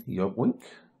this thing, Yobwink.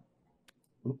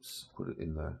 Oops, put it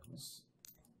in the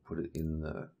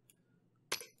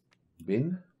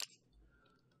bin.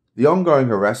 The ongoing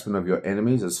harassment of your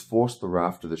enemies has forced the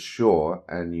raft to the shore,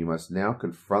 and you must now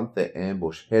confront their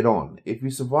ambush head-on. If you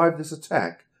survive this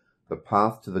attack, the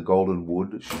path to the Golden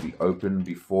Wood should be open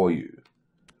before you.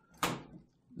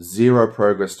 0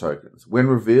 progress tokens. When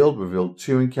revealed, reveal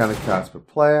 2 encounter cards per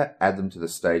player, add them to the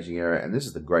staging area, and this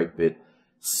is the great bit,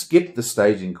 skip the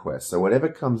staging quest. So whatever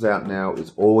comes out now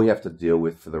is all we have to deal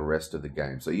with for the rest of the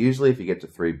game. So usually if you get to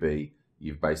 3B,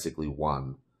 you've basically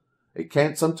won. It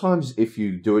can sometimes, if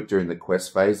you do it during the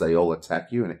quest phase, they all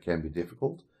attack you, and it can be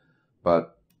difficult.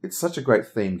 But it's such a great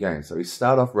theme game. So we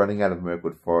start off running out of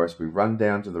Mirkwood Forest. We run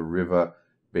down to the river,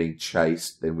 being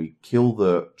chased. Then we kill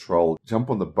the troll, jump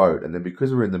on the boat, and then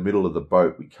because we're in the middle of the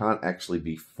boat, we can't actually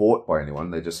be fought by anyone.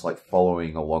 They're just like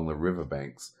following along the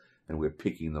riverbanks, and we're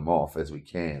picking them off as we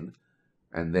can.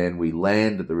 And then we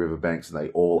land at the riverbanks, and they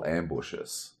all ambush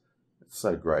us. It's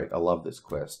so great. I love this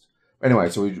quest. Anyway,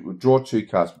 so we draw 2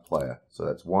 cards per player. So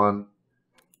that's 1,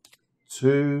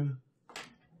 2.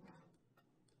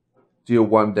 Deal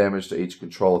 1 damage to each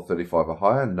controller 35 or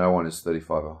higher. No one is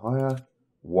 35 or higher.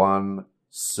 1,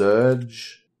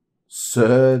 surge,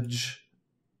 surge,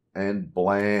 and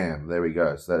blam. There we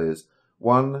go. So that is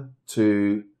 1,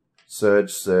 2,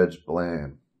 surge, surge,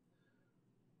 blam.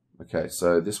 Okay,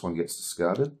 so this one gets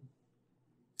discarded.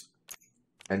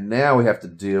 And now we have to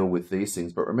deal with these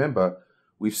things. But remember,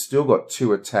 we've still got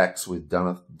 2 attacks we've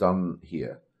done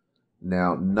here.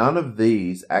 Now, none of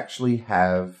these actually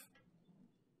have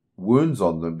wounds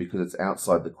on them because it's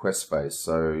outside the quest phase.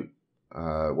 So,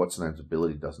 what's the name's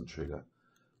ability doesn't trigger.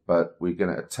 But we're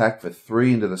going to attack for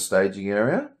 3 into the staging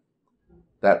area.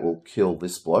 That will kill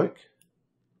this bloke.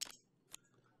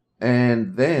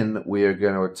 And then we are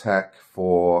going to attack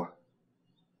for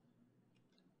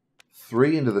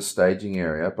 3 into the staging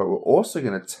area, but we're also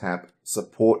going to tap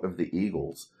Support of the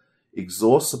Eagles.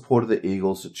 Exhaust Support of the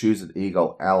Eagles to choose an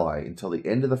Eagle ally. Until the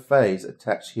end of the phase,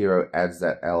 attached hero adds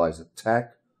that ally's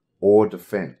attack or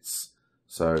defense.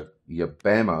 So,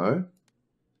 Yabamo.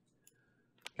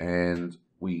 And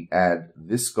we add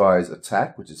this guy's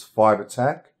attack, which is 5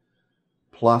 attack,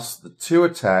 plus the 2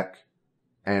 attack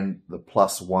and the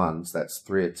 +1s, that's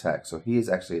 3 attacks. So he is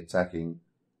actually attacking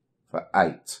for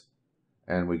 8.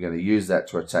 And we're going to use that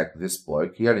to attack this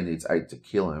bloke. He only needs 8 to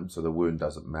kill him, so the wound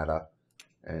doesn't matter.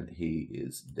 And he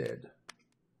is dead.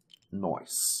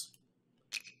 Nice.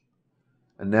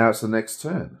 And now it's the next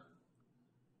turn.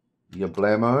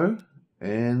 Yablamo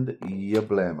and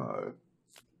Yablamo.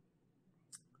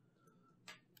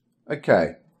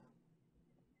 Okay.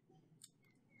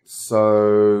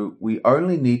 So we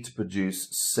only need to produce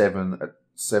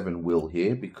 7 will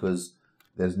here because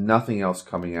there's nothing else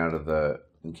coming out of the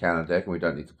encounter deck and we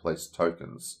don't need to place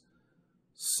tokens.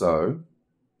 So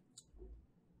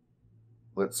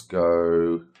let's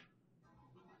go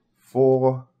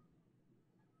 4,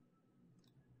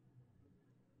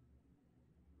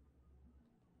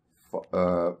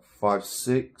 5,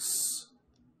 6.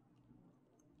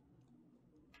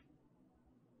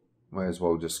 May as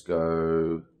well just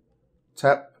go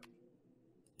tap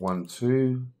 1,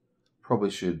 2. Probably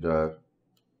should.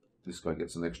 This guy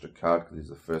gets an extra card because he's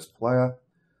the first player.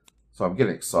 So I'm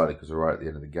getting excited because we're right at the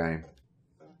end of the game.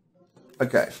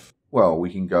 Okay. Well,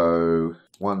 we can go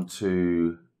 1,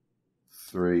 2,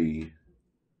 3,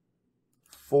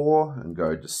 4 and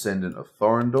go Descendant of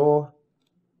Thorondor.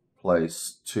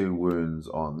 Place 2 wounds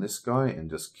on this guy and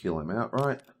just kill him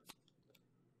outright.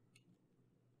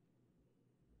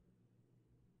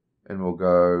 And we'll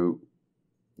go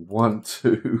 1,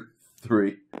 2,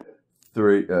 3,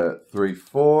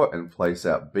 4 and place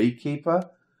out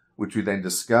Beekeeper, which we then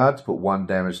discard to put 1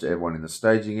 damage to everyone in the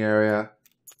staging area.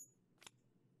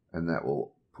 And that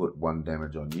will put 1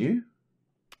 damage on you.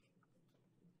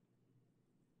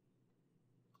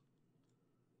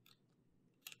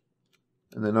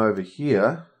 And then over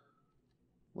here,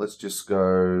 let's just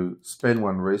go spend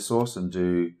 1 resource and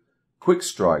do Quick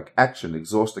Strike. Action.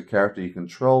 Exhaust a character you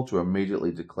control to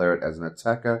immediately declare it as an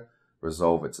attacker.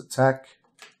 Resolve its attack.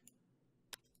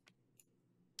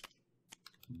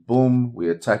 Boom.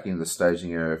 We're attacking the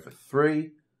staging area for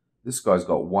 3. This guy's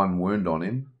got 1 wound on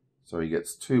him. So he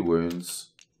gets 2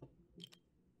 wounds.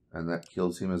 And that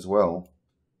kills him as well.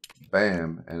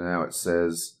 Bam. And now it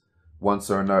says, once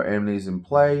there are no enemies in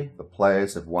play, the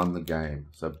players have won the game.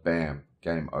 So bam.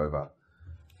 Game over.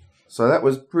 So that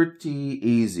was pretty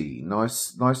easy.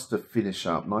 Nice to finish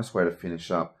up. Nice way to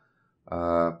finish up.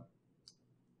 I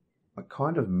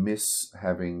kind of miss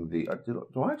having the...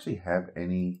 Do I actually have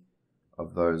any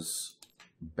of those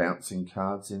bouncing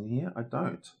cards in here? I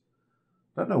don't.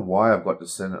 I don't know why I've got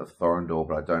Descendant of Thorondor,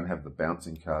 but I don't have the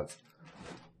bouncing cards.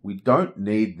 We don't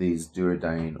need these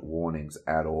Duodane warnings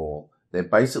at all. They're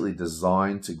basically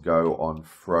designed to go on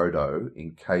Frodo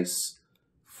in case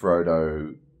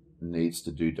Frodo needs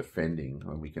to do defending,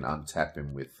 and we can untap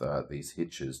him with these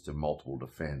hitches to multiple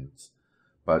defends.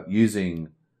 But using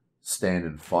Stand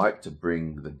and Fight to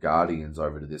bring the Guardians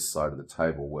over to this side of the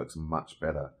table works much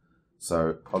better.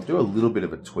 So I'll do a little bit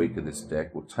of a tweak of this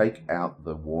deck. We'll take out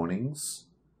the warnings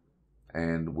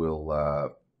and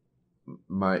we'll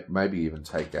maybe even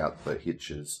take out the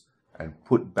hitches and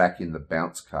put back in the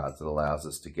bounce cards that allows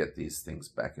us to get these things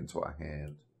back into our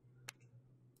hand.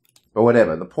 But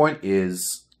whatever, the point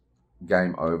is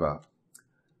game over.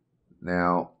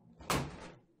 Now,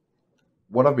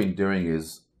 what I've been doing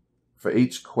is, for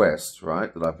each quest,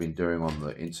 right, that I've been doing on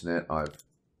the internet, I've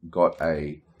got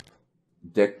a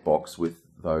deck box with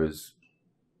those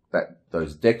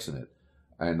decks in it.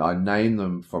 And I name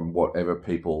them from whatever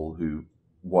people who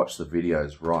watch the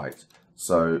videos write.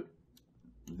 So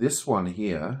this one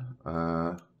here,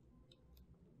 I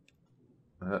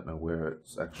don't know where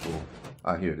it's actual...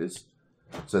 Ah, here it is.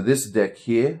 So this deck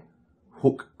here,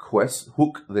 Hook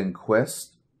then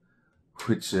Quest,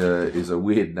 which is a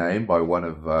weird name by one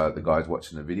of the guys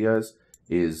watching the videos,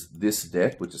 is this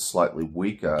deck, which is slightly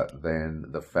weaker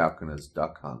than the Falconer's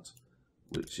Duck Hunt,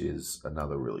 which is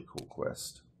another really cool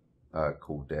quest,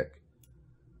 cool deck.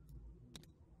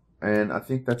 And I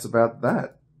think that's about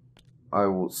that. I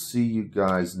will see you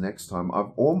guys next time.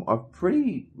 I've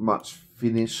pretty much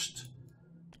finished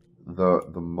the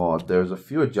mod. There's a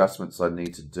few adjustments I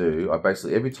need to do. I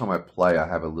basically, every time I play, I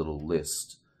have a little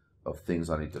list of things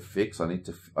I need to fix. I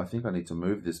think I need to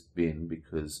move this bin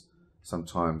because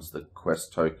sometimes the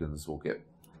quest tokens will get,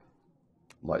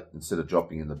 like, instead of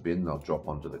dropping in the bin, they'll drop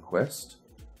onto the quest.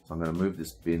 So I'm going to move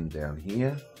this bin down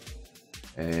here.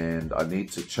 And I need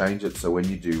to change it so when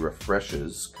you do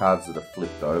refreshes, cards that are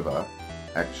flipped over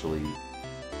actually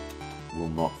will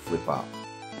not flip up.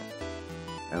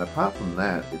 And apart from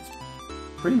that, it's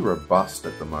pretty robust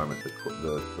at the moment,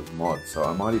 the mod. So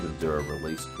I might even do a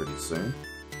release pretty soon.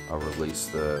 I'll release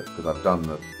because I've done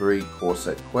the 3 core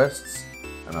set quests,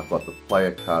 and I've got the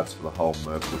player cards for the whole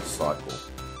Mirkwood cycle.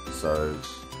 so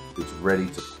it's ready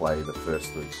to play the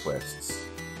first 3 quests.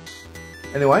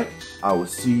 Anyway, I will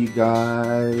see you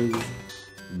guys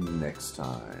next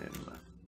time.